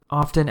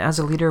Often, as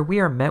a leader,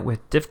 we are met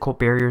with difficult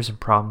barriers and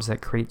problems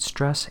that create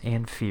stress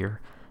and fear.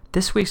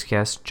 This week's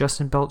guest,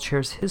 Justin Belt,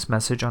 shares his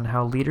message on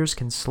how leaders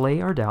can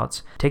slay our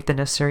doubts, take the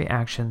necessary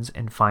actions,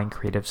 and find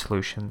creative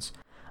solutions.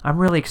 I'm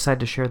really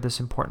excited to share this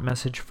important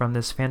message from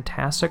this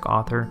fantastic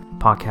author,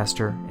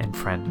 podcaster, and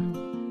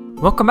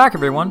friend. Welcome back,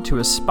 everyone, to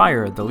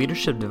Aspire, the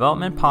Leadership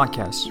Development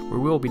Podcast, where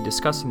we will be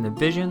discussing the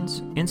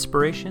visions,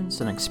 inspirations,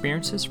 and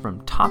experiences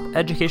from top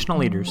educational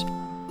leaders.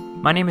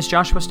 My name is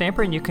Joshua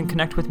Stamper, and you can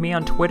connect with me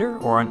on Twitter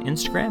or on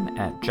Instagram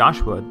at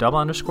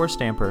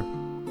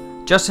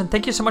Joshua_Stamper. Justin,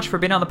 thank you so much for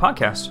being on the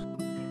podcast.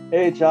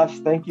 Hey, Josh,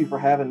 thank you for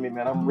having me,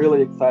 man. I'm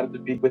really excited to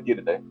be with you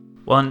today.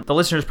 Well, and the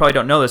listeners probably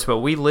don't know this, but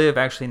we live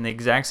actually in the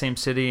exact same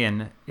city,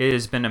 and it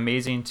has been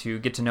amazing to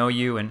get to know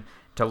you and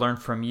to learn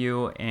from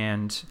you.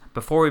 And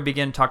before we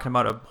begin talking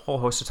about a whole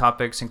host of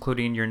topics,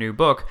 including your new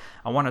book,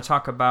 I want to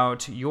talk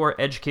about your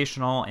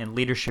educational and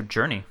leadership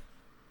journey.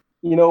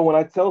 You know, when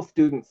I tell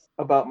students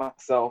about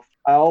myself,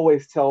 I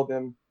always tell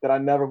them that I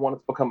never wanted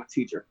to become a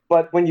teacher.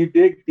 But when you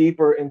dig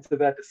deeper into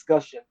that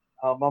discussion,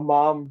 my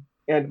mom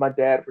and my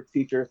dad were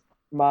teachers.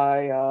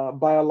 My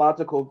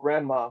biological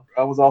grandma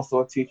was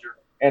also a teacher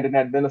and an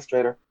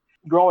administrator.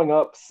 Growing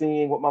up,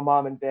 seeing what my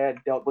mom and dad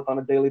dealt with on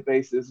a daily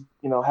basis,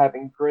 you know,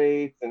 having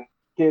grades and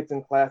kids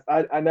in class,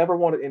 I never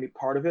wanted any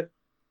part of it.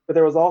 But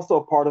there was also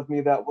a part of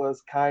me that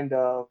was kind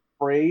of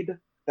afraid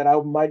that I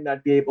might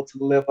not be able to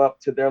live up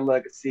to their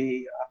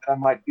legacy, that I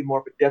might be more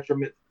of a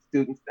detriment to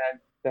students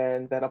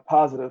than a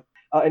positive.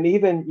 And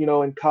even, you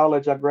know, in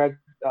college, I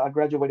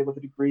graduated with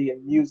a degree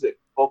in music,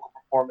 vocal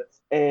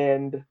performance.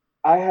 And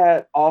I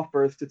had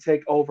offers to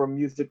take over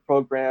music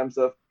programs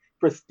of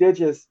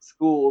prestigious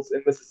schools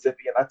in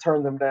Mississippi, and I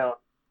turned them down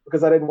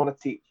because I didn't want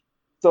to teach.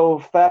 So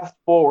fast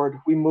forward,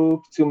 we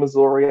moved to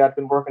Missouri. I'd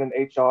been working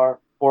in HR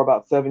for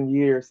about 7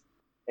 years,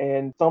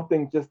 and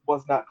something just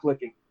was not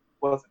clicking,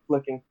 wasn't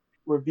clicking.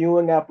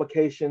 Reviewing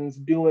applications,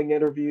 doing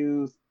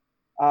interviews,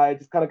 I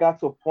just kind of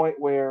got to a point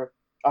where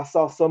I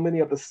saw so many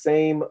of the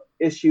same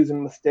issues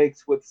and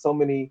mistakes with so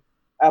many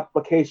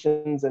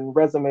applications and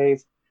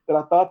resumes that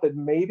I thought that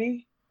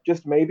maybe,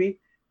 just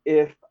maybe,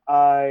 if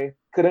I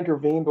could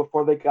intervene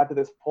before they got to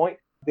this point,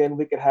 then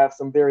we could have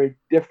some very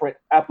different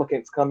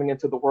applicants coming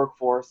into the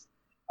workforce.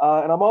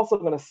 And I'm also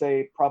going to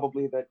say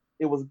probably that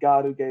it was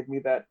God who gave me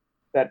that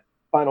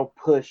final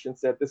push and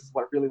said, this is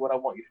what I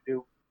want you to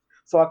do.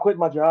 So I quit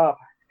my job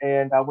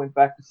and I went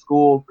back to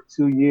school for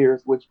 2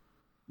 years, which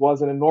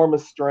was an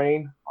enormous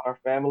strain on our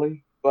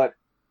family, but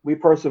we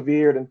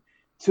persevered. And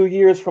 2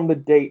 years from the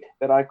date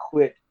that I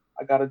quit,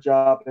 I got a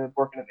job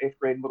working at 8th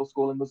grade middle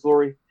school in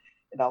Missouri.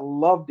 And I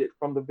loved it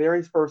from the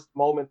very first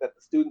moment that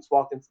the students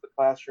walked into the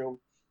classroom.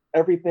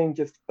 Everything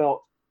just it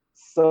felt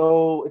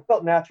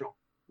natural,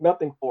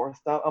 nothing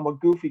forced. I'm a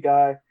goofy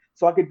guy,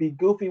 so I could be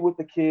goofy with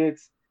the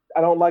kids.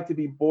 I don't like to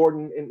be bored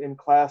in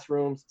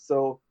classrooms.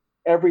 So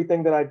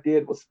everything that I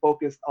did was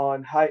focused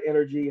on high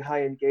energy,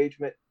 high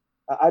engagement.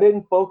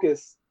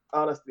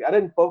 Honestly, I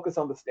didn't focus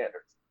on the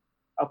standards.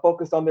 I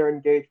focused on their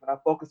engagement. I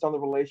focused on the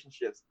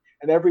relationships,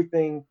 and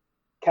everything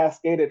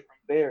cascaded from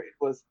there. It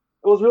was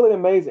really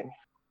amazing.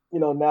 You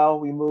know, now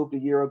we moved a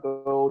year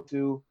ago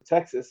to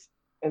Texas.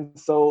 And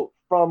so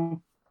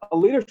from a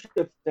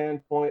leadership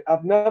standpoint,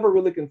 I've never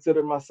really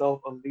considered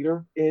myself a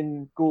leader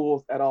in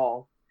schools at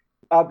all.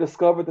 I've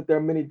discovered that there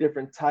are many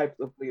different types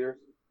of leaders.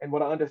 And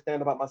what I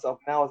understand about myself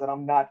now is that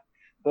I'm not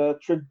the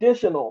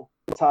traditional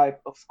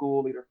type of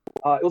school leader.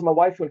 It was my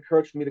wife who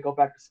encouraged me to go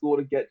back to school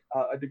to get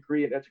a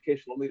degree in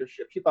educational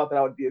leadership. She thought that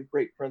I would be a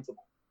great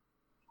principal.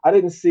 I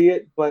didn't see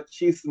it, but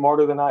she's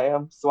smarter than I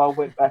am. So I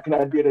went back and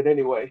I did it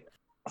anyway.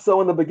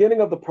 So in the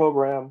beginning of the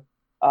program,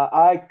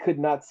 I could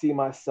not see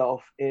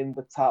myself in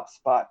the top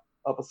spot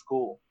of a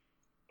school.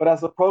 But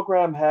as the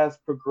program has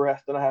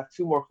progressed and I have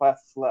 2 more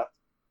classes left,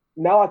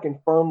 now I can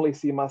firmly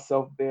see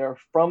myself there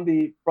from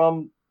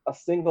a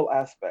single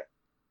aspect.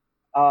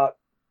 Uh,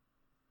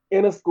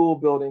 in a school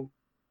building,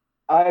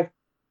 I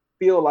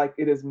feel like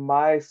it is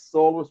my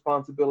sole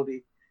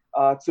responsibility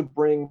to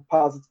bring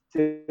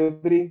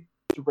positivity,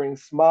 to bring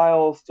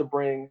smiles, to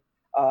bring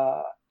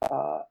uh,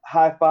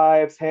 high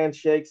fives,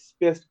 handshakes,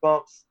 fist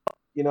bumps,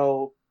 you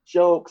know,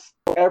 jokes,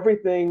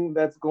 everything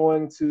that's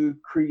going to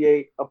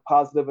create a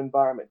positive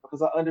environment.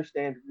 Because I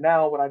understand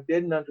now what I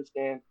didn't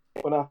understand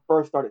when I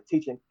first started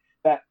teaching,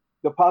 that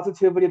the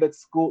positivity that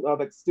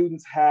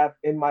students have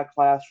in my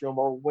classroom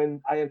or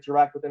when I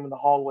interact with them in the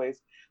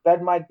hallways,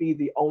 that might be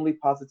the only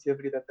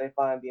positivity that they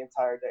find the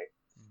entire day.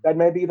 That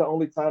may be the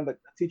only time that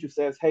a teacher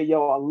says, "Hey,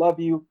 yo, I love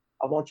you.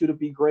 I want you to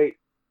be great."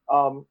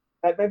 Um,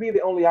 that may be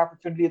the only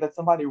opportunity that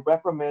somebody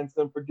reprimands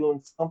them for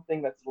doing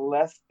something that's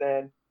less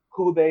than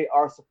who they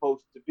are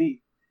supposed to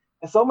be.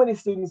 And so many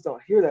students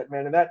don't hear that,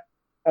 man, and that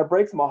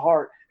breaks my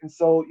heart. And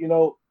so, you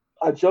know,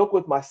 I joke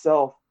with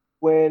myself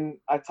when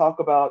I talk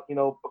about, you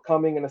know,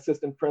 becoming an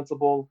assistant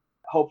principal,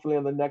 hopefully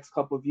in the next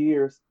couple of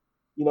years.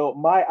 You know,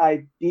 my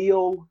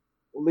ideal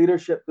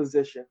leadership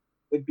position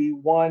would be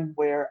one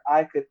where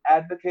I could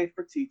advocate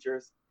for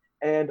teachers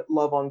and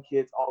love on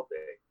kids all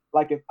day.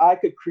 Like if I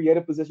could create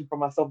a position for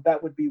myself,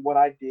 that would be what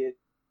I did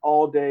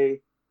all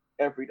day,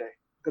 every day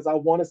because I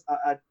want to.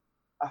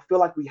 I feel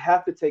like we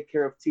have to take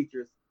care of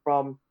teachers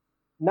from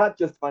not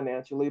just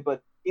financially,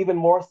 but even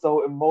more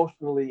so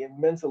emotionally and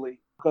mentally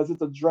because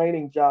it's a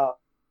draining job.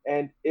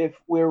 And if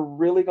we're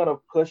really going to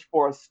push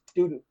for a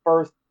student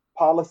first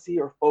policy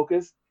or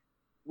focus,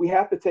 we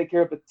have to take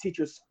care of the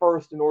teachers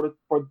first in order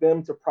for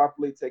them to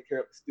properly take care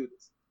of the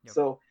students. Yep.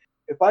 So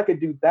if I could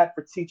do that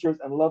for teachers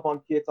and love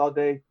on kids all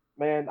day,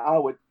 man, I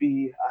would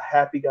be a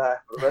happy guy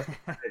for the rest of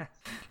the day.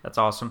 That's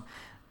awesome.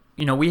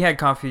 We had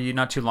coffee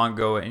not too long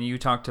ago, and you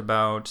talked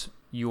about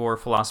your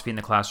philosophy in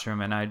the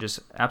classroom, and I just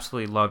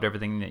absolutely loved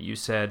everything that you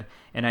said.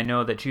 And I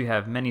know that you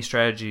have many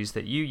strategies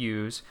that you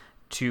use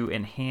to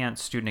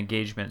enhance student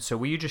engagement. So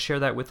will you just share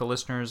that with the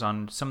listeners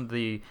on some of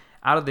the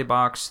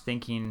out-of-the-box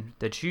thinking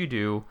that you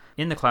do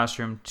in the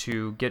classroom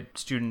to get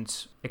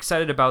students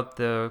excited about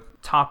the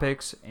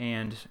topics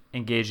and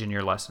engage in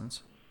your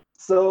lessons?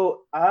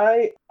 So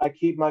I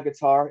keep my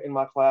guitar in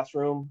my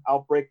classroom.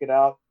 I'll break it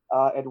out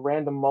at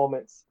random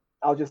moments.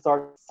 I'll just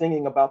start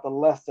singing about the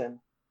lesson,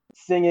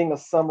 singing a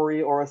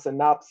summary or a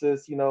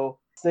synopsis,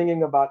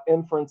 singing about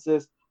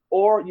inferences.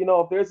 Or,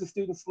 if there's a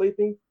student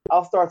sleeping,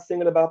 I'll start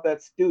singing about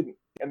that student.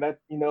 And that,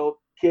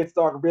 kids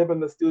start ribbing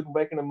the student,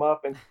 waking them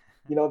up, and,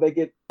 they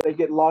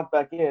get logged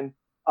back in.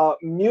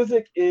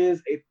 Music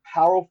is a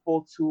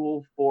powerful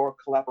tool for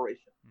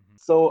collaboration. Mm-hmm.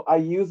 So I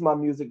use my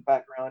music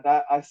background.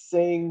 I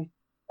sing,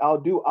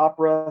 I'll do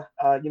opera.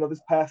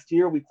 This past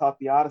year we taught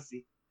the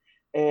Odyssey.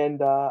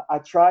 And I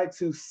tried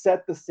to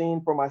set the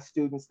scene for my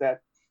students that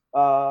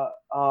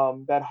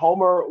that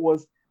Homer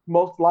was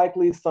most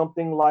likely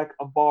something like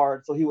a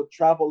bard. So he would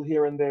travel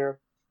here and there,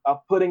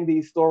 putting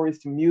these stories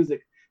to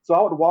music. So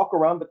I would walk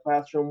around the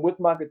classroom with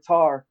my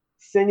guitar,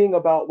 singing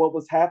about what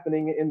was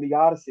happening in the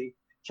Odyssey,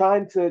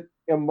 trying to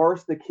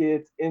immerse the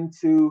kids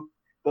into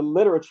the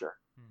literature.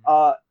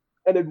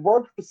 And it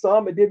worked for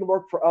some, it didn't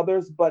work for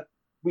others, but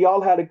we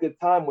all had a good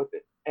time with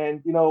it.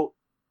 And,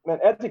 man,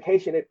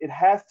 education, it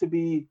has to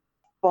be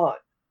fun.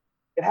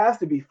 It has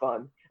to be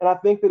fun. And I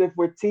think that if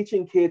we're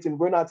teaching kids and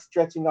we're not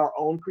stretching our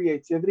own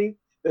creativity,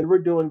 then we're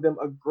doing them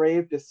a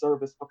grave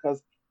disservice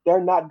because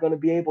they're not going to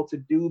be able to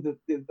do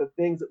the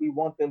things that we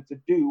want them to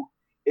do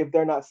if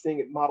they're not seeing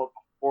it modeled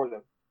for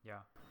them. Yeah.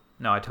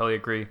 No, I totally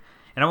agree.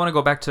 And I want to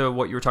go back to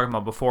what you were talking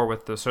about before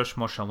with the social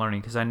emotional learning,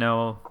 because I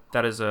know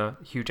that is a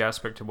huge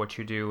aspect of what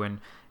you do, and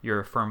you're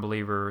a firm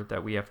believer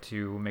that we have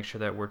to make sure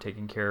that we're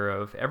taking care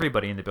of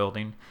everybody in the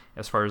building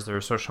as far as their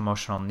social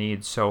emotional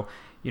needs. So,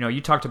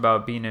 you talked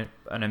about being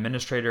an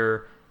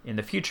administrator in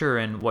the future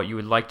and what you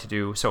would like to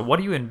do. So what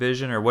do you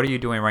envision, or what are you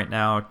doing right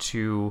now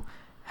to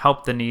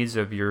help the needs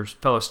of your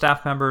fellow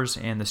staff members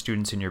and the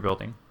students in your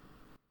building?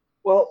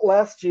 Well,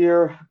 last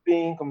year,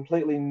 being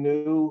completely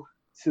new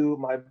to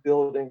my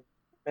building,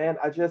 man,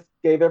 I just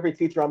gave every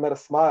teacher I met a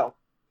smile.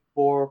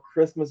 For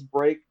Christmas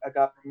break, I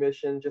got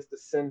permission just to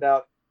send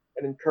out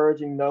an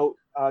encouraging note,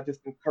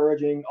 just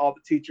encouraging all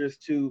the teachers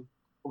to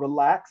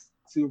relax,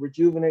 to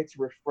rejuvenate,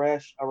 to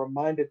refresh. I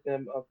reminded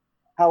them of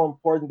how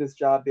important this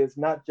job is,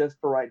 not just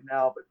for right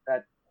now, but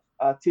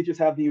that teachers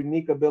have the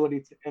unique ability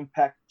to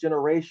impact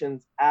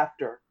generations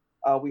after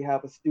we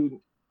have a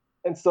student.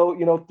 And so,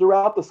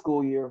 throughout the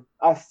school year,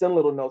 I send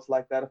little notes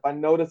like that. If I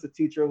notice a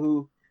teacher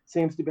who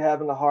seems to be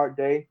having a hard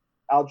day,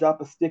 I'll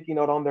drop a sticky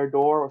note on their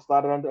door or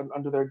slide it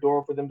under their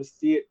door for them to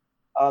see it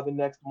the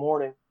next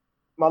morning.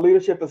 My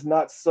leadership is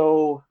not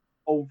so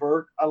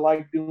overt. I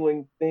like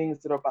doing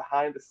things that are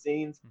behind the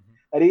scenes. Mm-hmm.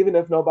 And even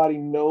if nobody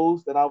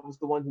knows that I was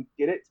the one who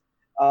did it,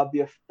 the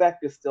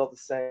effect is still the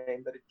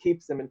same, that it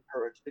keeps them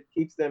encouraged. It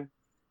keeps them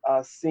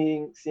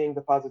seeing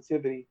the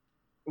positivity.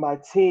 My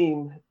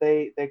team,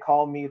 they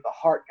call me the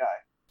heart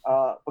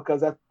guy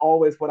because that's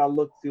always what I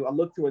look to. I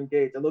look to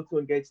engage. I look to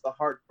engage the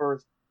heart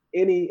first,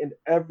 any and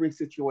every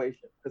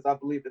situation, because I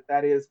believe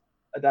that is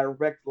a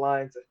direct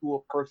line to who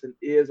a person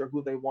is or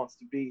who they want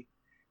to be.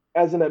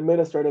 As an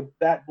administrator,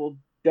 that'll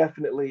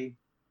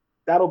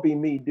be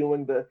me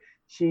doing the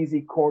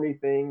cheesy, corny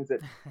things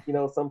that,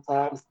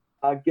 sometimes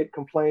get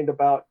complained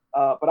about.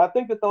 But I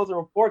think that those are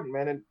important,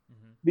 man. And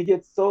mm-hmm. we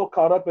get so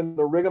caught up in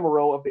the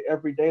rigmarole of the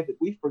everyday that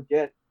we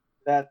forget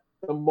that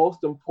the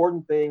most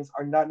important things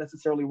are not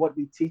necessarily what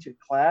we teach in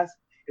class.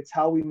 It's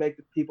how we make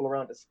the people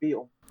around us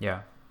feel.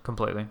 Yeah,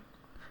 completely.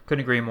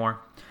 Couldn't agree more.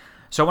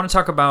 So I want to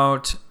talk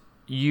about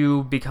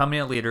you becoming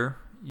a leader.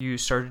 You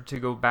started to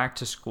go back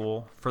to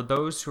school. For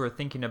those who are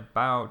thinking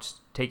about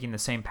taking the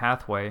same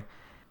pathway,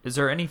 is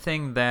there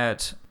anything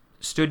that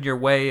stood your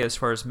way as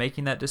far as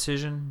making that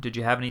decision? Did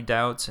you have any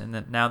doubts? And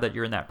that now that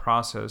you're in that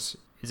process,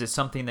 is it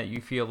something that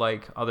you feel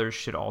like others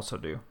should also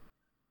do?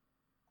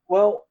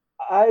 Well,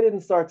 I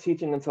didn't start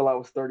teaching until I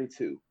was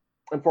 32.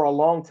 And for a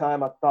long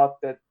time, I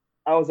thought that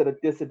I was at a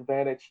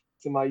disadvantage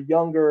to my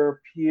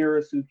younger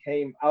peers who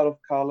came out of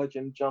college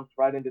and jumped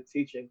right into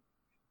teaching.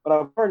 But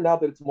I've learned now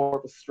that it's more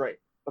of a strength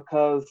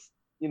because,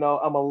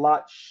 I'm a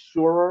lot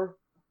surer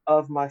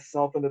of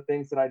myself and the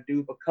things that I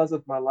do because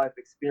of my life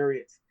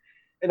experience.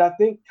 And I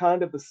think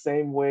kind of the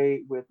same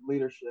way with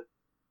leadership.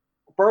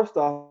 First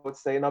off, I would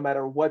say no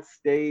matter what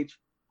stage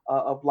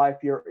of life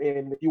you're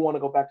in. If you want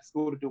to go back to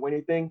school to do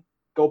anything,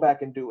 go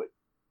back and do it.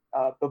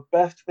 The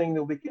best thing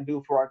that we can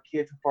do for our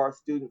kids and for our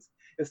students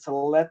is to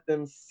let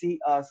them see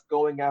us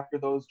going after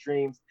those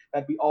dreams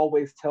that we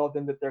always tell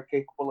them that they're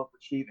capable of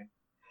achieving.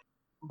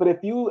 But if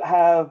you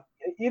have,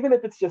 even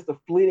if it's just a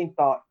fleeting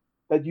thought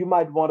that you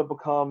might want to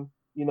become,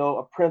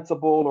 a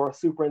principal or a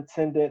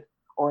superintendent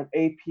or an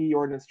AP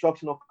or an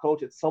instructional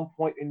coach at some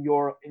point in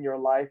your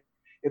life,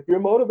 if you're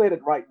motivated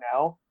right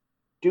now,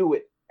 do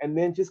it, and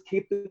then just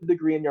keep the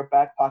degree in your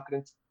back pocket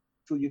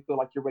until you feel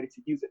like you're ready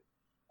to use it.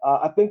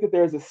 I think that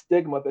there's a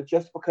stigma that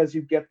just because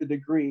you get the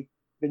degree,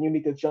 then you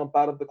need to jump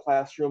out of the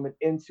classroom and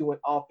into an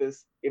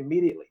office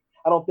immediately.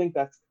 I don't think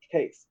that's the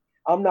case.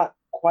 I'm not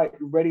quite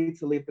ready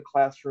to leave the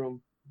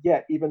classroom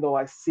yet, even though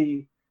I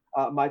see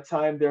my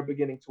time there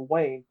beginning to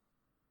wane.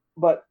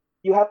 But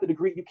you have the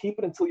degree, you keep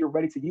it until you're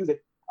ready to use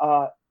it,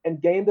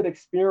 and gain that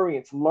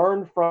experience.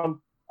 Learn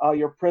from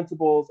your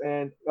principals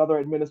and other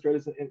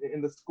administrators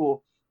in the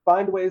school.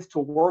 Find ways to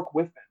work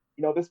with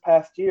them. This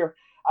past year,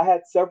 I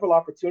had several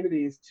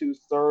opportunities to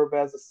serve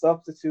as a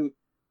substitute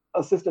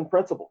assistant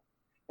principal.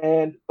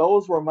 And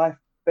those were my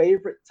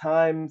favorite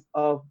times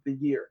of the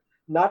year.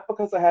 Not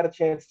because I had a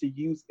chance to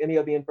use any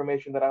of the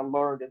information that I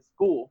learned in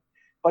school,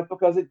 but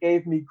because it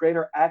gave me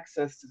greater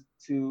access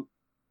to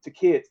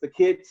kids, the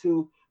kids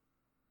who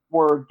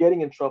were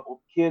getting in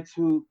trouble, kids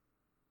who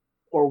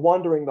were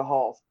wandering the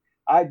halls.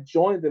 I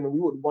joined them and we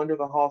would wander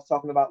the halls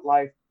talking about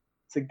life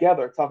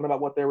together, talking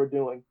about what they were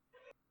doing.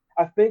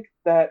 I think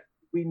that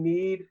we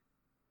need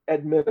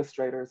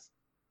administrators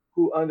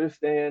who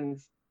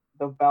understands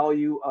the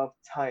value of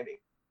timing.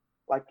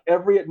 Like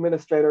every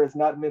administrator is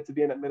not meant to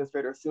be an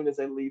administrator as soon as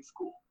they leave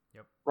school.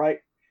 Yep. Right?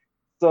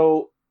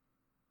 So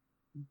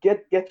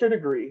get your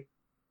degree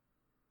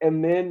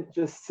and then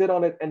just sit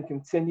on it and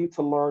continue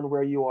to learn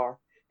where you are.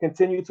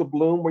 Continue to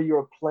bloom where you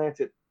are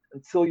planted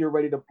until you're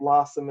ready to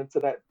blossom into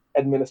that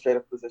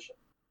administrative position.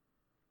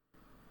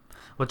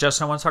 Well,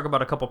 Justin, I want to talk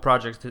about a couple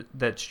projects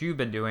that you've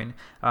been doing.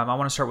 I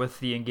want to start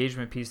with the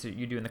engagement piece that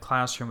you do in the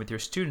classroom with your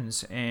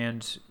students.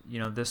 And,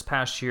 this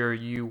past year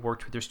you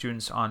worked with your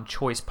students on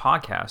Choice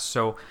Podcasts.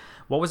 So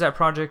what was that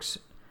project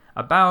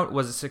about?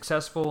 Was it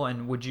successful?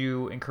 And would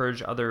you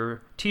encourage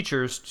other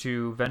teachers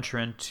to venture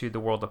into the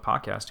world of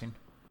podcasting?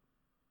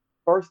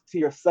 First, to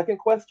your second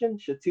question,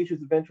 should teachers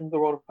venture into the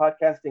world of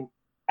podcasting?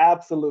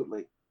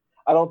 Absolutely.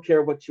 I don't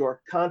care what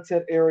your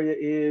content area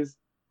is.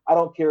 I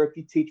don't care if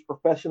you teach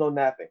professional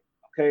napping.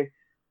 Okay.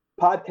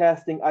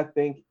 Podcasting, I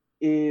think,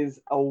 is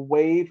a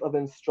wave of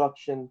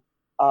instruction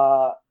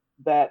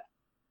that,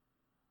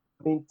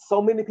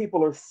 so many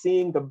people are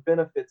seeing the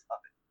benefits of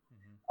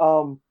it.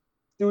 Mm-hmm.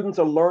 Students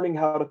are learning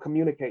how to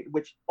communicate,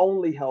 which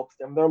only helps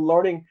them. They're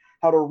learning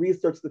how to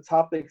research the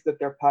topics that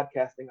they're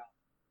podcasting on.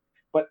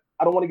 But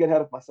I don't want to get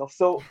ahead of myself.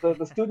 So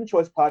the Student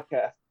Choice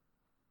Podcast,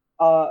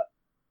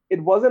 it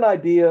was an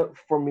idea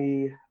for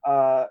me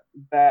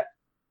that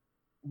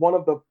one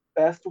of the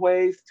best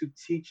ways to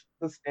teach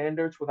the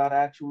standards without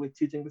actually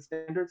teaching the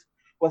standards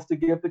was to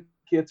give the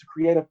kids a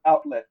creative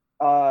outlet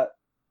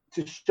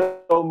to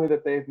show me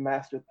that they've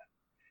mastered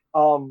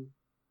them.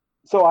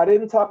 So I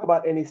didn't talk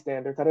about any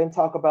standards. I didn't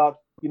talk about,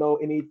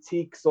 any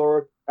TEKS,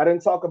 or I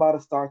didn't talk about a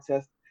STAR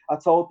test. I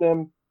told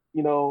them,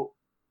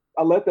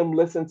 I let them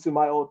listen to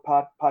my old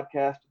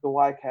podcast, the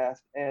YCast.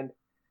 And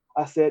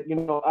I said,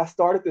 I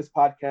started this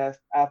podcast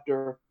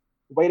after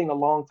waiting a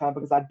long time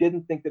because I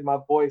didn't think that my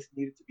voice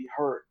needed to be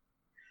heard.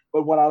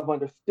 But what I've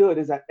understood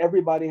is that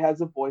everybody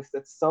has a voice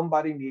that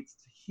somebody needs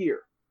to hear.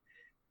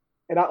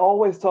 And I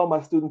always tell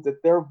my students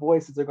that their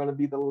voices are going to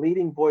be the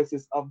leading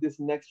voices of this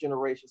next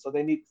generation. So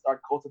they need to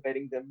start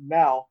cultivating them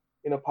now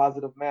in a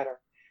positive manner.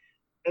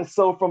 And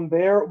so from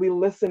there, we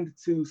listened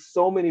to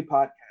so many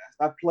podcasts.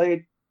 I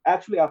played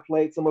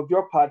some of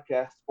your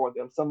podcasts for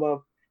them,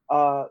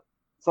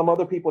 some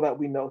other people that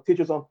we know,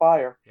 Teachers on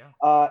Fire,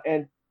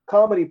 and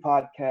comedy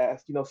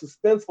podcasts,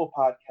 suspenseful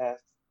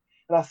podcasts.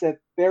 And I said,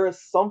 there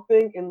is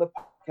something in the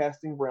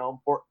podcasting realm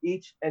for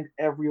each and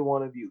every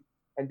one of you.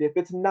 And if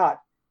it's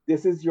not,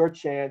 this is your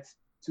chance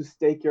to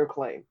stake your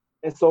claim.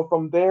 And so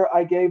from there,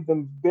 I gave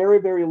them very,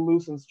 very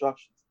loose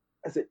instructions.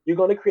 I said, you're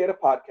going to create a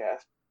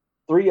podcast,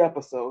 3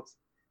 episodes.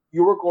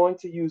 You are going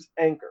to use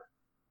Anchor.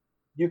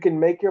 You can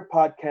make your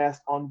podcast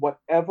on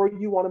whatever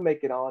you want to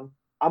make it on.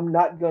 I'm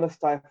not going to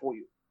stifle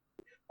you.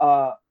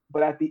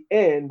 But at the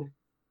end,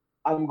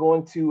 I'm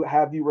going to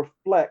have you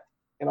reflect,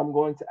 and I'm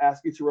going to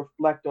ask you to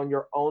reflect on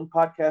your own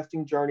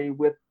podcasting journey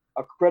with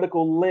a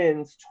critical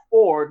lens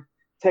toward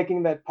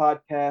taking that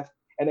podcast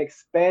and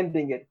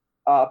expanding it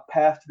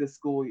past this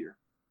school year.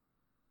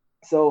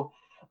 So,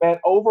 man,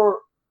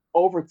 over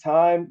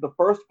time, the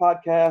first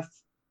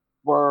podcasts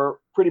were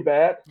pretty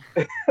bad.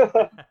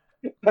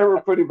 They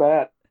were pretty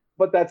bad.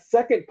 But that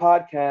second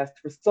podcast,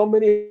 for so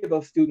many of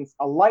those students,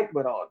 a light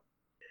went on.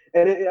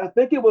 And I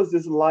think it was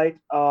this light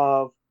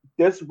of,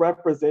 this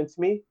represents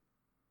me.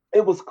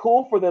 It was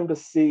cool for them to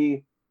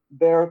see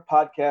their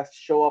podcast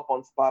show up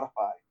on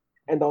Spotify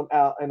and on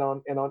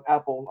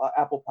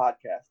Apple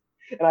Podcasts.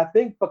 And I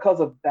think because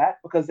of that,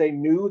 because they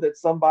knew that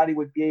somebody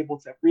would be able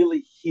to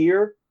really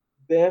hear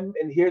them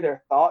and hear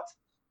their thoughts,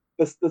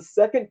 the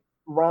second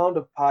round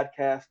of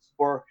podcasts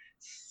were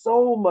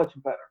so much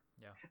better.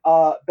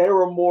 Yeah. They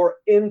were more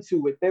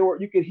into it.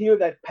 You could hear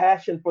that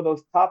passion for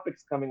those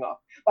topics coming off.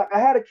 Like I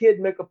had a kid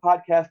make a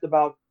podcast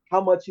about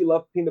how much he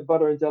loved peanut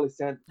butter and jelly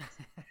sandwiches.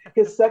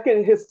 His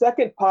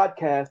second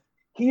podcast,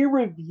 he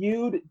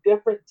reviewed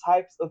different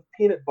types of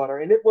peanut butter,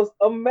 and it was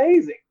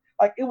amazing.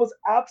 Like it was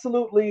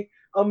absolutely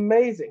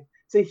amazing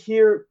to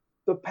hear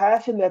the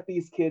passion that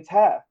these kids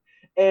have.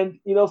 And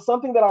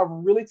something that I've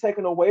really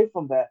taken away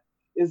from that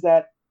is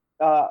that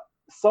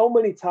so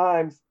many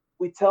times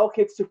we tell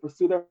kids to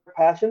pursue their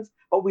passions,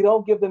 but we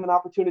don't give them an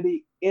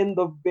opportunity in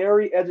the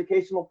very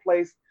educational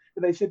place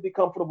that they should be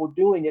comfortable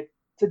doing it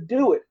to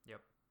do it. Yep.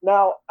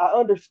 Now, I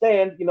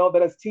understand,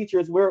 that as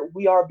teachers,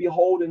 we are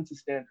beholden to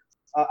standards.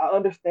 I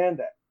understand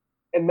that.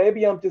 And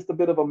maybe I'm just a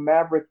bit of a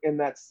maverick in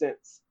that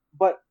sense.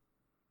 But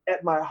in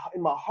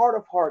my heart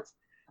of hearts,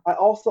 I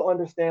also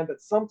understand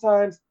that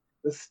sometimes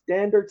the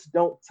standards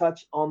don't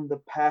touch on the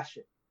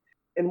passion.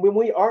 And when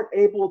we aren't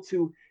able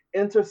to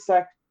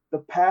intersect the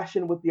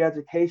passion with the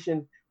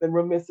education, then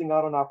we're missing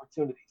out on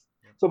opportunities.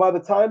 So by the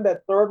time those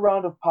third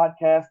round of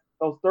podcasts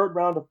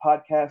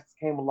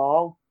came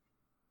along,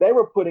 they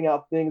were putting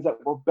out things that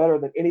were better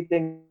than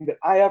anything that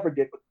I ever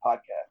did with the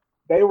podcast.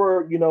 They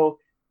were,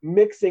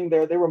 mixing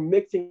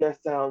their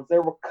sounds. They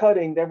were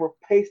cutting, they were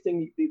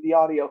pasting the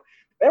audio.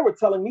 They were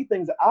telling me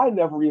things that I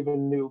never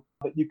even knew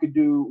that you could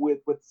do with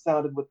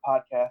sound and with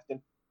podcast. And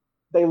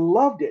they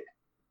loved it.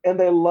 And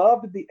they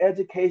loved the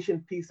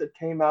education piece that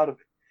came out of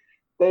it.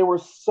 They were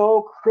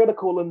so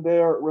critical in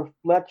their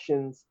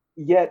reflections,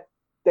 yet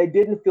they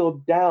didn't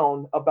feel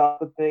down about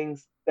the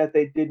things that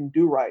they didn't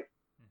do right.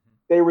 Mm-hmm.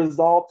 They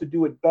resolved to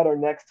do it better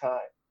next time.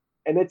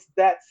 And it's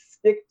that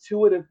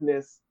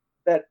stick-to-itiveness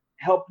that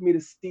helped me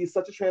to see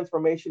such a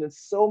transformation in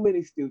so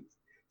many students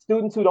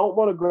who don't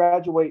want to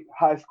graduate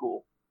high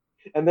school.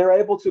 And they're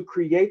able to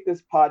create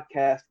this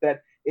podcast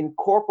that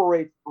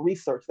incorporates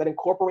research, that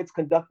incorporates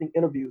conducting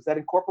interviews, that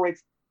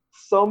incorporates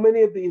so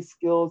many of these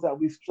skills that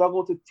we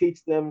struggle to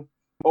teach them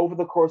over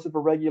the course of a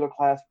regular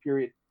class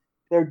period.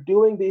 They're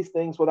doing these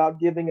things without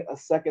giving it a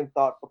second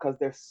thought because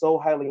they're so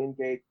highly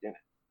engaged in it.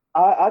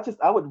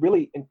 I would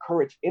really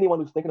encourage anyone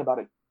who's thinking about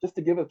it just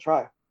to give it a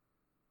try.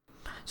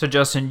 So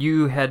Justin,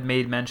 you had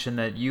made mention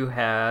that you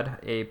had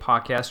a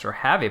podcast or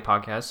have a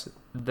podcast,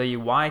 the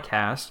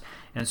YCast,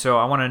 and so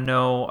I want to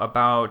know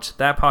about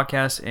that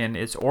podcast and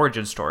its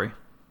origin story.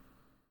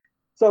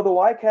 So the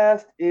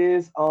YCast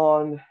is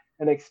on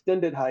an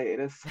extended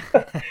hiatus.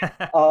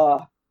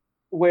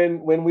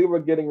 When we were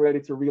getting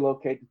ready to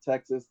relocate to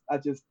Texas, I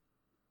just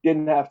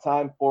didn't have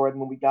time for it. And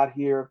when we got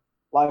here,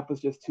 life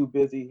was just too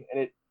busy,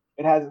 and it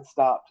hasn't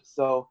stopped.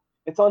 So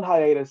it's on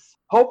hiatus.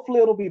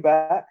 Hopefully it'll be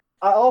back.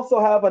 I also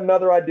have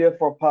another idea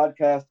for a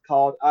podcast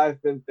called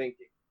I've Been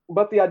Thinking.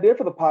 But the idea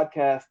for the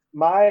podcast,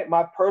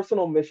 my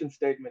personal mission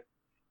statement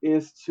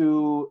is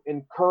to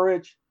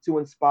encourage, to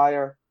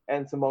inspire,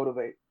 and to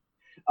motivate.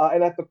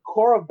 And at the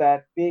core of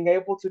that, being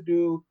able to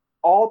do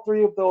all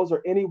three of those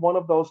or any one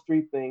of those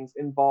three things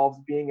involves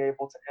being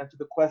able to answer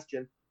the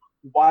question,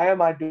 why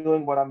am I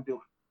doing what I'm doing?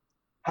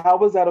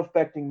 How is that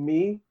affecting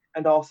me?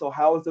 And also,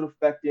 how is it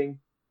affecting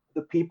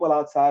the people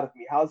outside of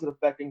me? How is it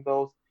affecting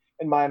those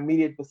in my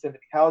immediate vicinity?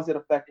 How is it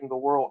affecting the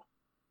world?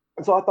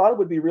 And so I thought it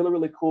would be really,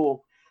 really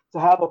cool to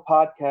have a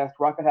podcast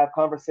where I could have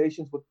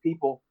conversations with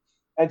people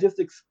and just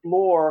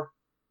explore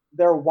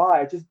their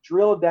why, just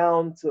drill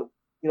down to,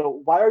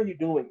 why are you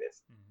doing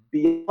this?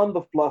 Beyond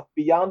the fluff,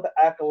 beyond the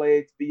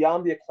accolades,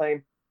 beyond the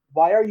acclaim,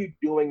 why are you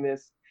doing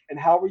this? And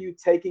how are you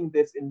taking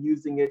this and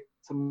using it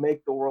to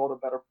make the world a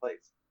better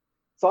place?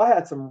 So I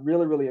had some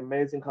really, really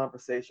amazing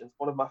conversations.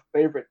 One of my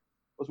favorite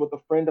was with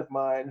a friend of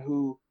mine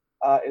who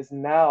is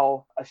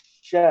now a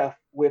chef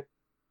with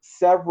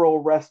several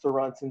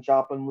restaurants in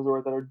Joplin,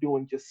 Missouri that are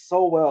doing just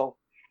so well.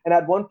 And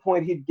at one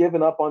point, he'd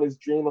given up on his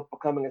dream of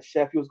becoming a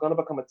chef. He was going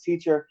to become a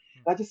teacher.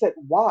 And I just said,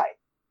 why?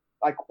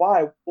 Like,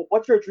 why?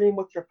 What's your dream?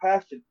 What's your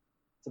passion?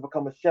 To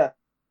become a chef.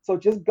 So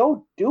just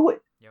go do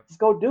it. Yep. Just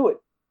go do it.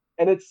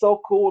 And it's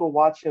so cool to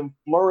watch him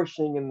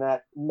flourishing in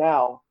that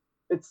now.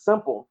 It's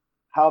simple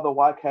how the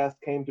YCast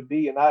came to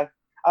be. And I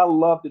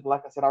loved it.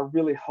 Like I said, I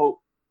really,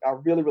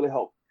 really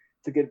hope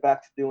to get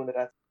back to doing it.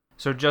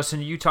 So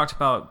Justin, you talked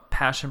about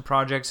passion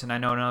projects, and I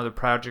know another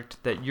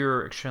project that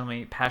you're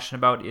extremely passionate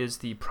about is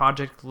the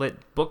Project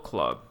Lit Book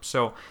Club.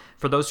 So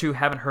for those who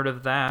haven't heard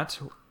of that,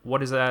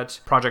 what is that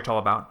project all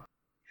about?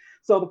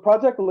 So the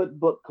Project Lit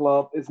Book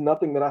Club is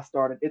nothing that I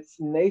started. It's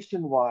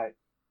nationwide.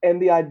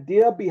 And the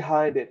idea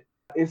behind it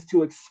is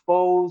to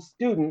expose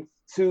students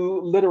to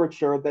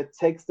literature that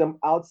takes them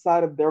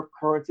outside of their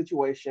current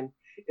situation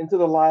into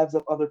the lives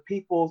of other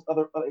people's,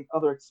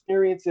 other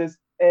experiences.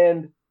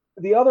 And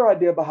the other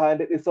idea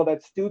behind it is so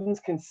that students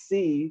can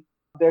see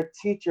their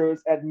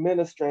teachers,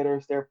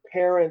 administrators, their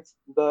parents,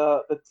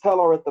 the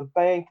teller at the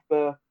bank,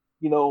 the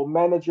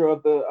manager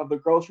of the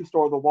grocery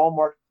store, the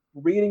Walmart,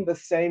 reading the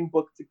same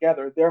book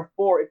together.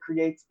 Therefore, it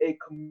creates a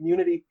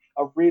community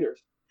of readers.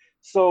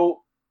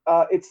 So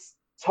it's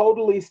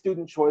totally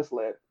student choice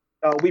led.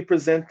 We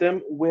present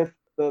them with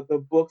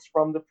the books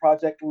from the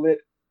Project Lit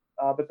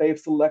that they've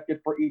selected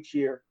for each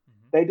year.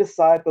 They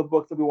decide the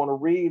books that we want to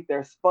read.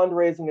 There's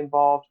fundraising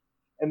involved.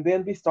 And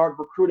then we start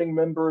recruiting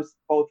members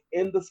both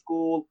in the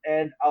school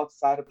and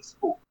outside of the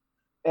school.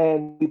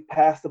 And we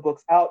pass the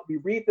books out, we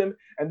read them,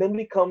 and then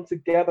we come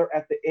together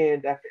at the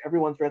end after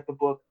everyone's read the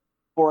book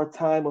for a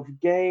time of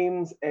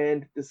games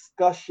and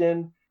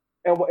discussion.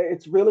 And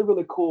it's really,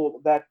 really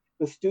cool that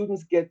the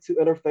students get to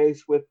interface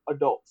with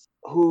adults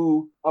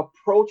who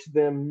approach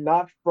them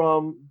not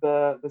from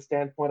the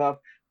standpoint of,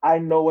 I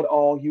know it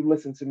all, you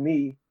listen to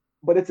me,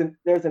 but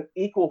there's an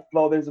equal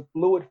flow, there's a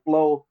fluid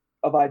flow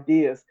of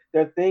ideas.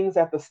 There are things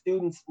that the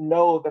students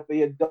know that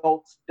the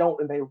adults don't,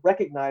 and they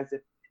recognize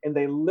it and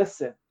they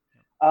listen.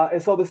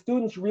 And so the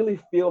students really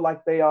feel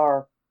like they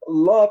are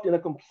loved in a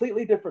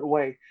completely different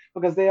way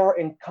because they are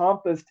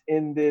encompassed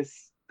in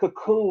this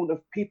cocoon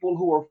of people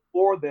who are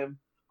for them,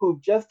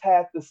 who've just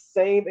had the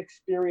same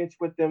experience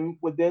with them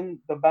within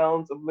the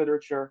bounds of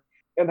literature,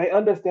 and they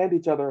understand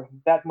each other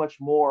that much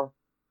more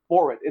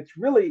for it.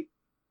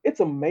 It's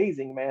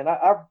amazing, man.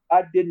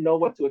 I didn't know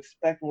what to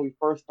expect when we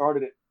first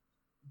started it,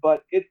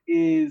 but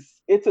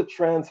it's a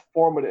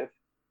transformative.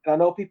 And I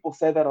know people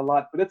say that a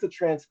lot, but it's a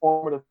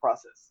transformative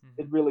process.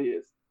 It really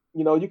is.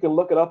 You can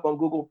look it up on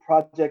Google,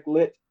 Project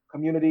Lit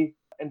community,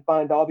 and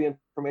find all the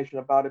information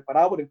about it. But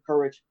I would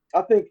encourage,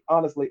 I think,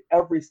 honestly,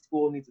 every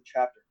school needs a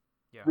chapter,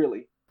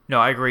 really. No,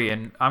 I agree.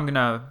 And I'm going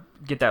to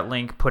get that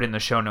link put in the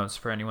show notes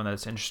for anyone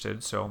that's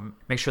interested. So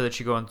make sure that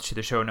you go into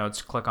the show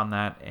notes, click on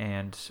that,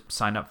 and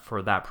sign up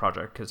for that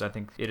project because I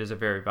think it is a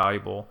very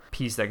valuable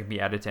piece that can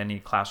be added to any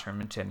classroom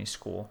and to any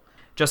school.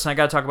 Justin, I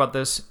got to talk about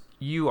this.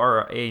 You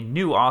are a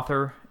new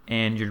author,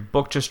 and your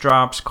book just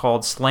dropped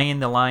called Slaying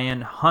the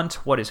Lion,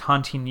 Hunt What is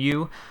Hunting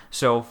You.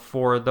 So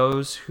for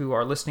those who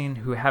are listening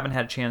who haven't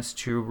had a chance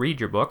to read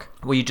your book,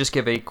 will you just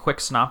give a quick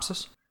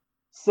synopsis?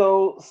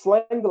 So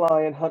Slaying the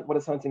Lion, Hunt What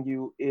is Hunting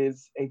You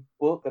is a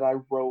book that I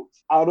wrote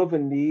out of a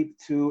need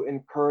to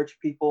encourage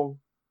people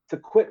to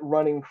quit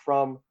running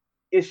from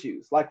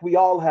issues. Like we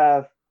all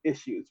have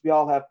issues. We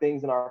all have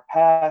things in our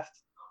past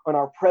or in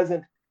our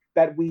present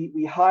that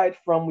we hide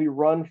from, we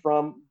run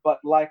from, but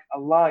like a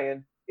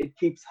lion, it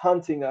keeps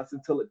hunting us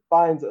until it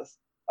finds us,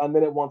 and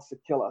then it wants to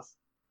kill us.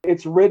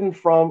 It's written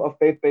from a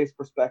faith-based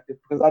perspective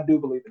because I do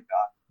believe in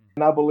God.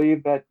 And I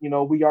believe that,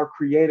 we are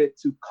created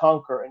to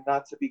conquer and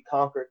not to be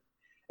conquered.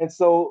 And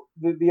so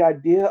the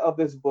idea of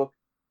this book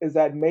is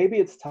that maybe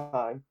it's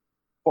time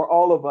for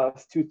all of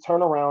us to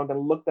turn around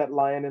and look that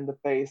lion in the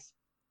face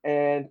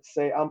and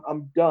say,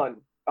 I'm done.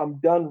 I'm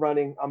done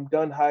running. I'm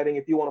done hiding.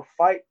 If you want to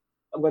fight,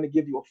 I'm going to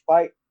give you a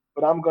fight,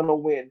 but I'm going to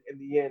win in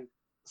the end.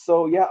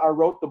 So yeah, I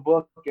wrote the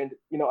book, and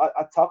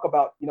I talk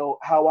about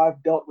how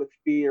I've dealt with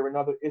fear and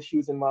other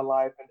issues in my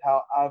life, and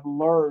how I've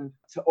learned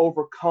to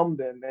overcome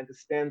them and to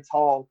stand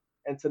tall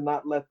and to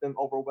not let them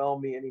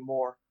overwhelm me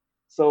anymore.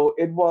 So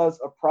it was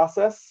a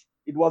process.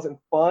 It wasn't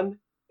fun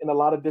in a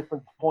lot of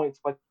different points,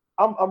 but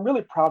I'm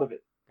really proud of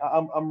it.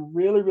 I'm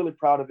really, really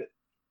proud of it.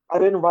 I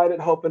didn't write it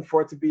hoping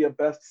for it to be a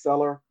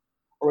bestseller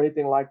or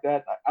anything like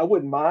that. I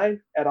wouldn't mind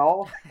at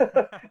all.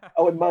 I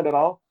wouldn't mind at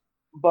all.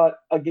 But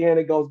again,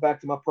 it goes back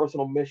to my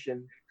personal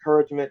mission,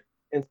 encouragement,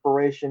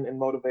 inspiration, and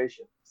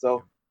motivation.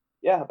 So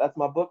yeah, that's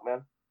my book,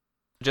 man.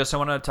 Just I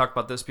want to talk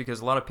about this because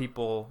a lot of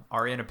people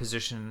are in a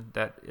position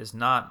that is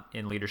not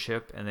in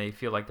leadership and they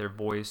feel like their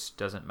voice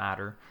doesn't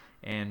matter.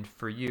 And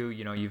for you,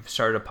 you've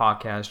started a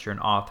podcast, you're an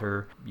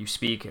author, you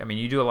speak. I mean,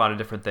 you do a lot of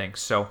different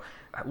things. So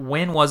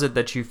when was it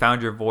that you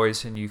found your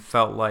voice and you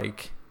felt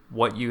like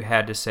what you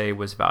had to say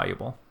was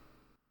valuable?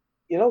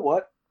 You know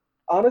what?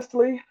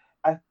 Honestly,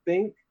 I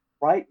think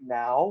right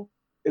now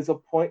is a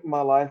point in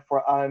my life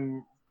where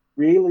I'm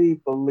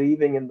really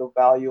believing in the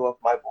value of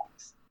my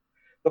voice.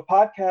 The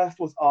podcast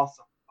was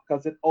awesome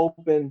because it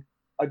opened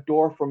a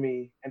door for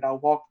me and I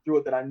walked through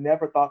it that I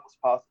never thought was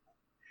possible.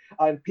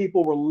 And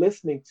people were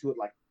listening to it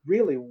like,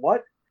 really,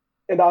 what?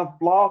 And I've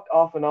blogged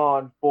off and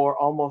on for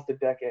almost a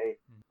decade.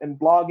 And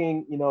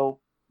blogging,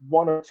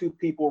 one or two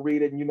people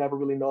read it and you never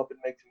really know if it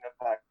makes an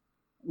impact.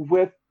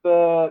 With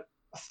the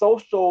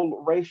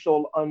social,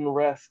 racial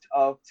unrest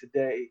of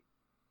today,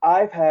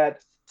 I've had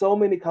so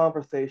many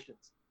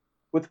conversations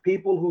with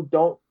people who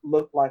don't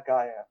look like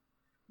I am,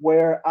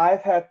 where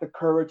I've had the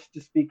courage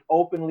to speak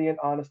openly and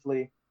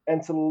honestly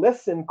and to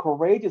listen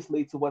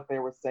courageously to what they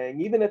were saying,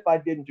 even if I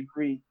didn't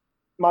agree.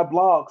 My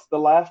blogs, the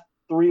last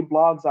 3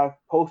 blogs I've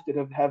posted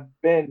have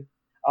been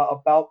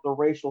about the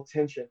racial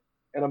tension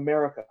in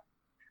America.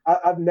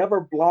 I've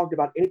never blogged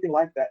about anything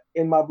like that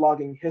in my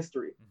blogging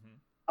history.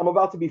 I'm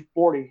about to be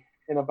 40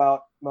 in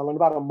about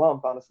a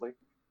month, honestly.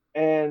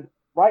 And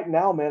right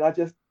now, man,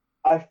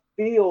 I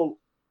feel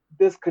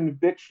this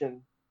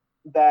conviction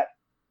that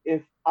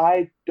if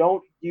I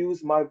don't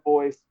use my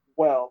voice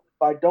well,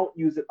 if I don't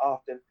use it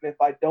often, and if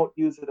I don't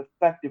use it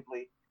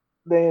effectively,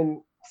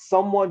 then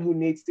someone who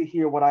needs to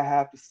hear what I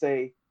have to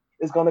say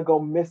is going to go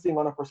missing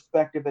on a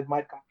perspective that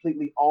might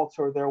completely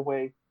alter their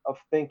way of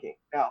thinking.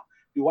 Now,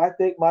 do I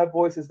think my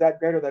voice is that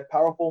great or that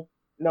powerful?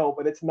 No,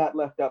 but it's not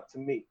left up to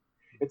me.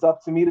 It's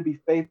up to me to be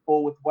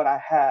faithful with what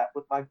I have,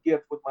 with my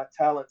gift, with my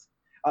talents,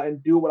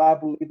 and do what I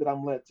believe that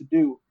I'm led to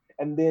do.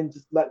 And then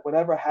just let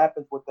whatever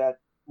happens with that,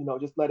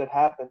 just let it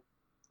happen.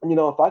 And,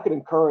 if I could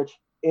encourage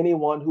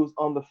anyone who's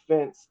on the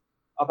fence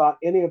about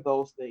any of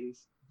those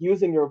things,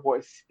 using your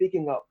voice,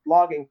 speaking up,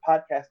 blogging,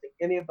 podcasting,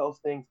 any of those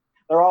things,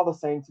 they're all the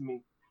same to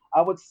me.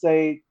 I would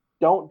say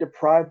don't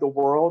deprive the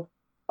world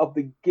of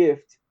the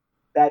gift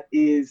that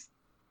is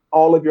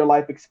all of your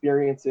life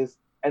experiences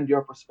and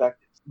your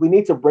perspectives. We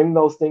need to bring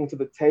those things to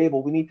the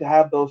table. We need to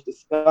have those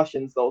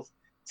discussions, those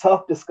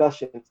tough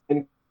discussions,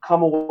 and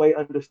come away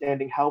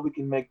understanding how we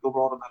can make the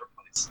world a better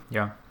place.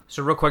 Yeah.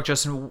 So real quick,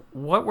 Justin,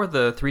 what were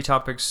the 3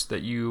 topics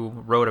that you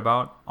wrote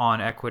about on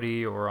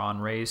equity or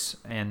on race?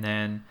 And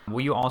then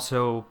will you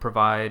also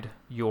provide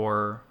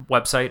your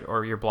website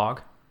or your blog?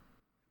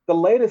 The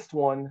latest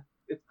one,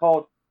 it's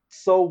called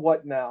So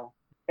What Now?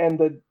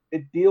 And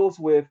it deals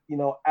with,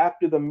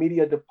 after the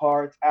media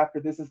departs, after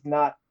this is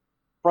not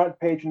front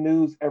page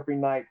news every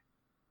night,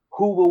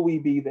 who will we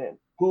be then?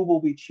 Who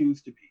will we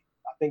choose to be?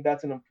 I think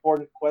that's an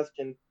important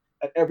question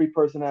that every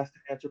person has to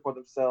answer for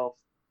themselves.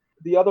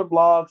 The other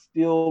blogs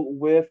deal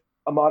with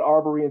Ahmaud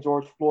Arbery and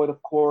George Floyd,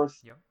 of course.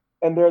 Yep.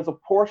 And there's a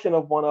portion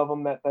of one of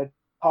them that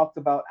talks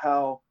about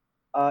how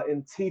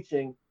in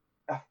teaching,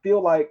 I feel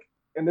like,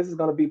 and this is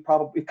going to be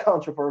probably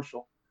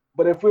controversial,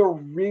 but if we're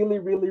really,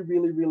 really,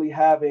 really, really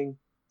having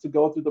to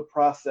go through the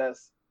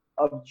process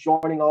of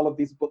joining all of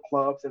these book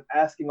clubs and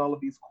asking all of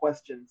these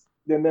questions,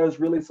 then there's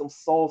really some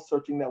soul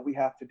searching that we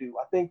have to do.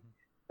 I think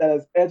that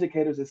as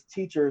educators, as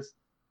teachers,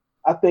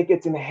 I think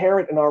it's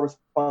inherent in our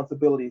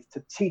responsibilities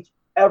to teach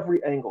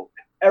every angle,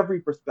 every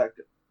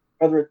perspective,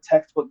 whether a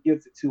textbook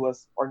gives it to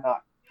us or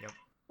not. Yep.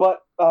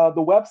 But the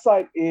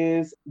website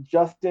is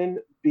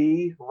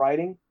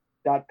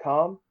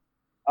justinbwriting.com.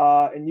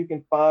 And you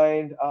can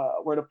find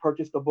where to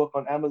purchase the book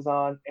on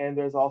Amazon. And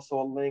there's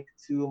also a link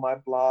to my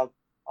blog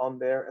on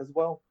there as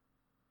well.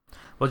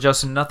 Well,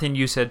 Justin, nothing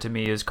you said to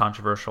me is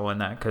controversial in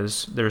that,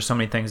 because there's so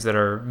many things that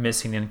are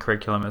missing in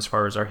curriculum as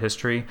far as our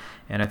history,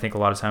 and I think a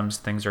lot of times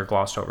things are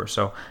glossed over.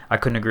 So I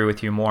couldn't agree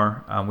with you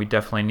more. We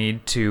definitely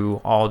need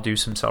to all do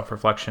some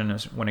self-reflection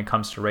when it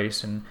comes to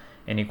race and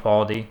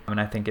inequality, and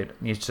I think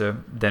it needs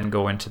to then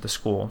go into the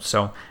school.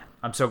 So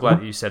I'm so glad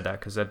that you said that,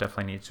 because that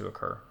definitely needs to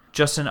occur.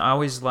 Justin, I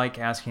always like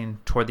asking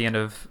toward the end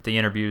of the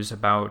interviews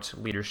about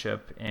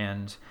leadership,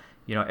 and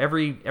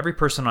every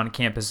person on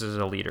campus is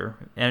a leader.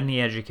 Any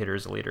educator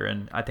is a leader,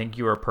 and I think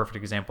you are a perfect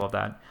example of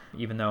that.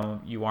 Even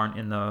though you aren't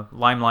in the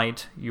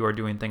limelight, you are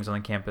doing things on the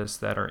campus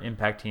that are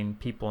impacting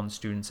people and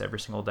students every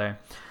single day.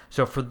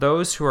 So for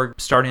those who are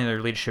starting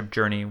their leadership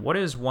journey, what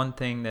is one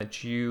thing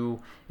that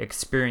you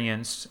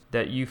experienced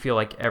that you feel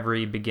like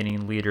every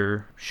beginning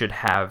leader should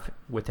have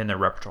within their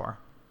repertoire?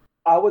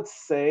 I would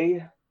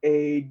say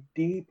a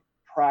deep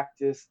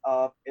practice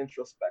of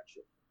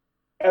introspection.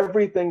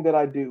 Everything that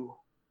I do,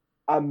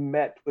 I'm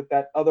met with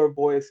that other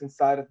voice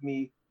inside of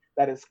me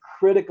that is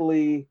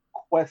critically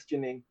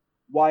questioning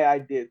why I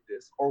did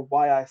this or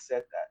why I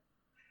said that.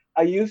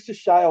 I used to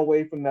shy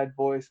away from that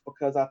voice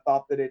because I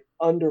thought that it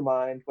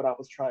undermined what I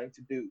was trying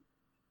to do.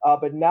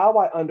 But now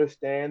I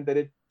understand that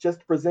it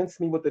just presents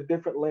me with a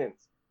different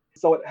lens.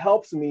 So it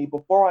helps me,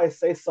 before I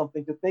say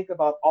something, to think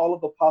about all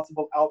of the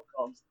possible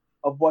outcomes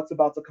of what's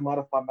about to come out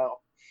of my mouth.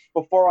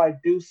 Before I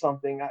do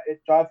something,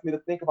 it drives me to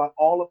think about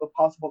all of the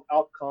possible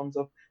outcomes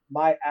of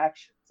my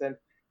actions. And,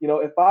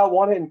 if I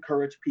want to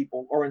encourage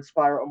people or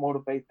inspire or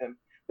motivate them,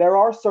 there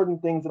are certain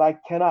things that I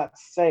cannot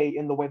say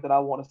in the way that I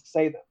want to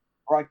say them,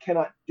 or I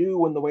cannot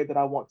do in the way that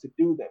I want to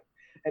do them.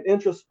 And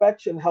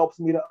introspection helps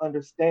me to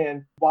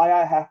understand why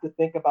I have to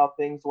think about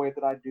things the way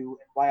that I do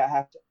and why I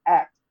have to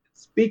act,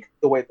 speak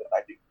the way that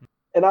I do.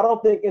 And I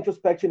don't think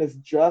introspection is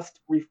just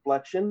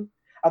reflection.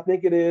 I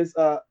think it is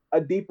a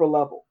deeper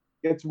level.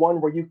 It's one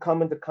where you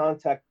come into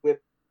contact with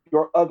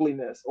your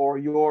ugliness or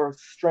your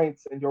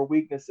strengths and your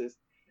weaknesses.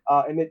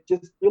 And it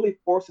just really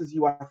forces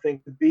you, I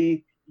think, to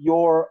be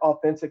your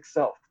authentic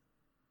self.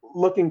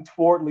 Looking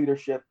toward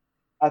leadership,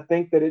 I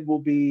think that it will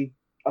be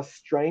a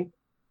strength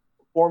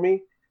for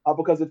me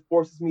because it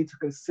forces me to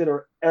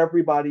consider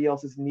everybody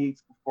else's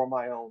needs before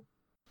my own.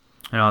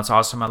 That's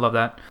awesome. I love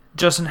that.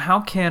 Justin,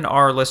 how can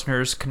our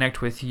listeners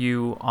connect with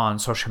you on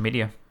social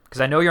media?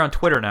 Because I know you're on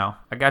Twitter now.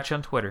 I got you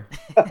on Twitter.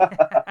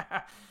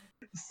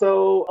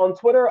 So on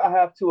Twitter, I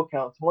have 2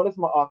 accounts. One is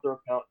my author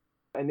account,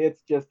 and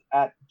it's just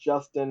at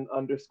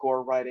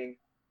Justin_writing.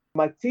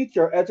 My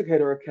teacher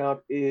educator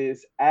account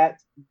is at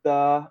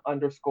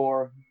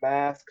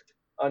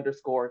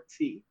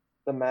 _masked_T,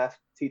 the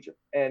masked teacher.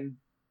 And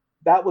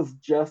that was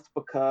just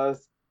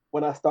because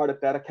when I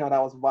started that account, I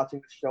was watching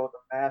the show The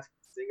Masked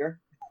Singer.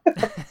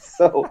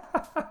 So,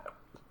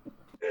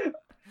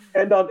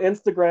 and on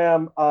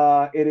Instagram,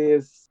 it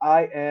is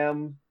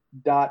IM.MrBelt.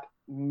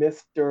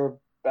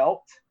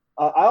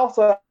 I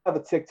also have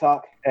a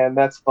TikTok, and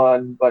that's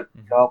fun, but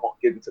I won't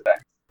get into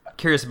that.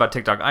 curious about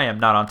TikTok. I am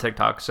not on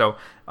TikTok. So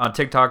on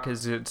TikTok,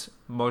 is it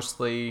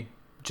mostly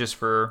just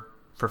for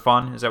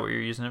fun? Is that what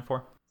you're using it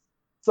for?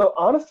 So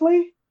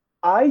honestly,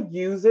 I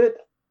use it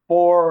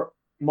for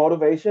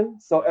motivation.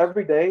 So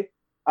every day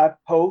I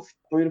post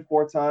 3 to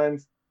 4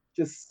 times,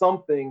 just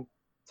something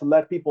to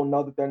let people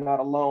know that they're not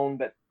alone,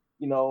 that,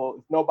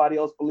 if nobody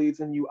else believes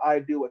in you, I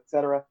do,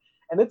 etc.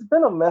 And it's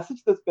been a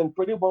message that's been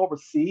pretty well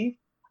received.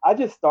 I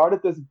just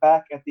started this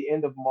back at the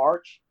end of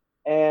March,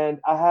 and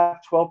I have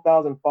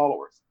 12,000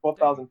 followers,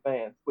 12,000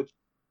 fans, which,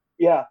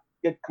 yeah,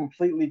 it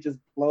completely just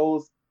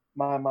blows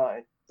my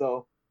mind.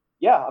 So,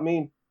 yeah, I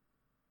mean,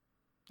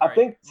 I All right.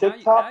 think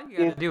TikTok Now you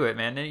is got to do it,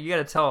 man. And you got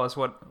to tell us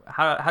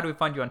how do we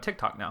find you on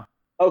TikTok now?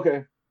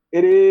 okay.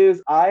 It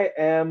is I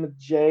am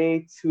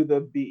J to the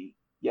B.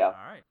 Yeah. All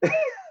right.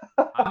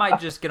 I might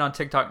just get on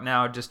TikTok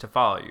now just to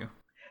follow you.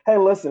 Hey,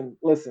 listen.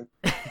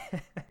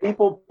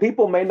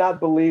 People may not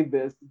believe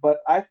this, but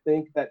I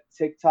think that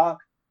TikTok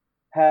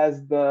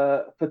has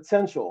the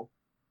potential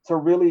to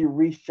really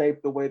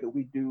reshape the way that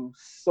we do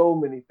so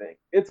many things.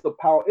 It's a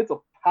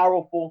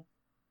powerful,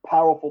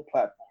 powerful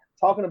platform.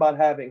 Talking about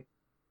having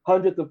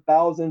hundreds of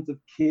thousands of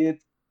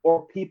kids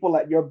or people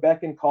at your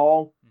beck and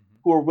call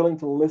who are willing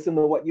to listen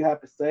to what you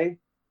have to say.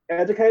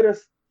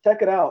 Educators,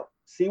 check it out.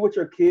 See what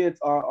your kids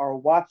are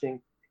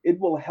watching. It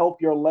will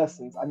help your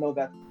lessons. I know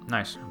that.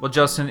 Nice. Well,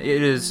 Justin,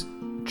 it is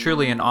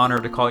truly an honor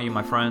to call you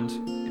my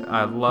friend.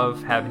 I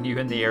love having you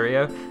in the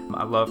area.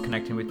 I love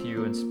connecting with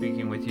you and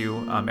speaking with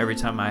you. Every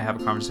time I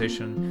have a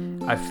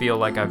conversation, I feel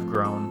like I've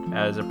grown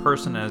as a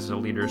person, as a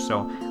leader.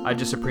 So I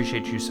just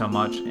appreciate you so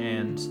much,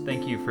 and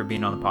thank you for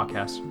being on the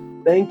podcast.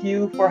 Thank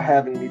you for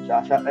having me,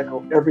 Josh. I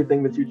echo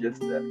everything that you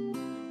just said.